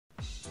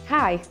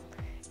Hi!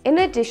 In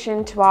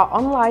addition to our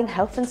online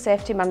health and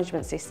safety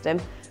management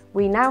system,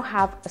 we now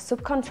have a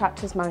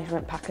Subcontractors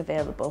Management Pack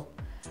available.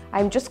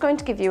 I'm just going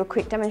to give you a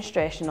quick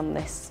demonstration on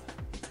this.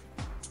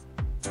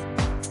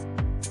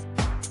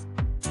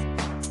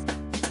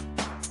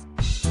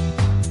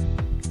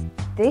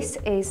 This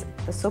is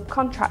the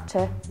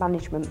Subcontractor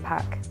Management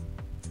Pack.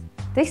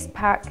 This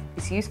pack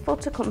is useful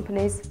to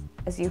companies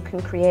as you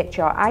can create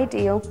your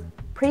ideal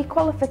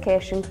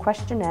pre-qualification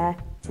questionnaire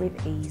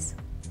with ease.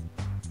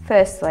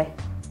 Firstly,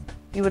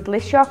 you would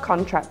list your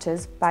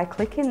contractors by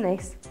clicking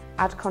this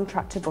Add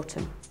Contractor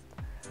button.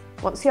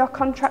 Once your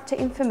contractor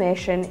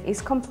information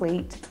is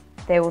complete,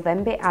 they will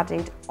then be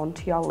added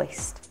onto your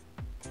list.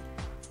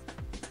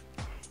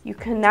 You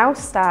can now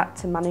start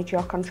to manage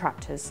your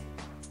contractors.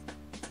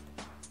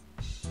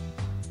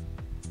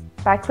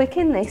 By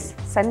clicking this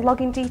Send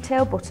Login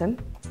Detail button,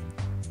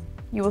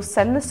 you will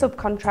send the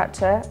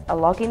subcontractor a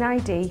login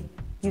ID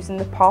using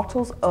the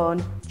portal's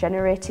own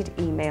generated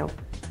email.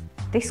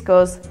 This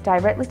goes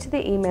directly to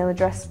the email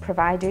address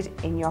provided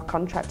in your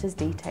contractor's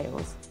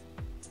details.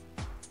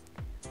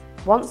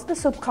 Once the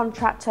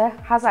subcontractor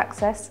has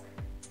access,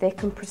 they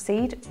can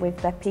proceed with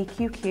their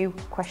PQQ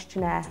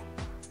questionnaire.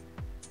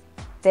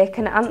 They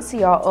can answer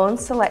your own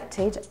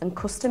selected and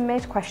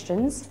custom-made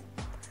questions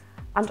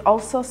and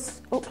also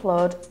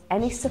upload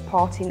any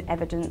supporting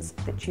evidence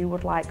that you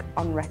would like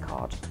on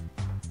record.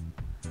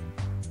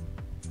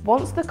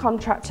 Once the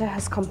contractor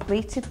has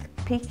completed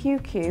the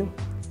PQQ,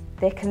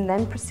 they can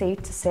then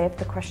proceed to save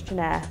the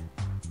questionnaire.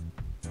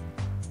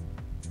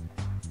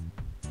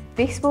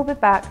 This will be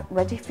back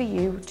ready for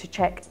you to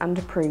check and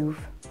approve.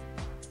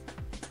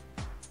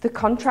 The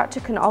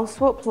contractor can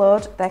also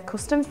upload their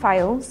custom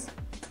files,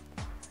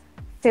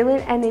 fill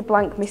in any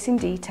blank missing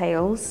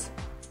details.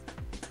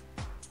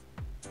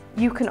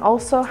 You can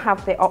also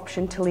have the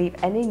option to leave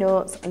any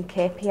notes and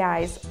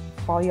KPIs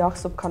for your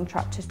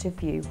subcontractor to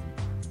view.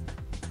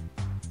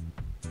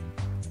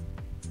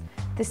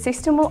 The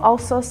system will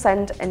also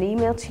send an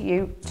email to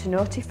you to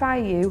notify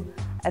you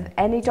of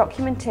any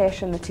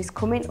documentation that is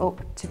coming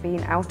up to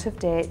being out of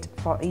date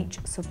for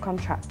each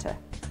subcontractor.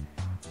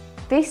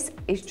 This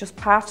is just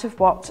part of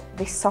what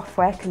this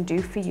software can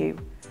do for you.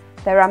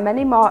 There are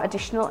many more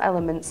additional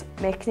elements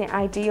making it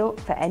ideal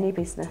for any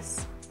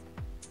business.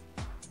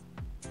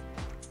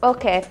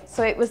 Okay,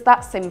 so it was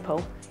that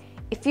simple.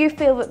 If you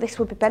feel that this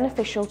would be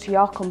beneficial to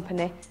your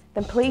company,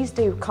 then please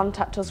do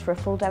contact us for a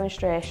full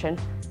demonstration.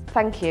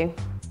 Thank you.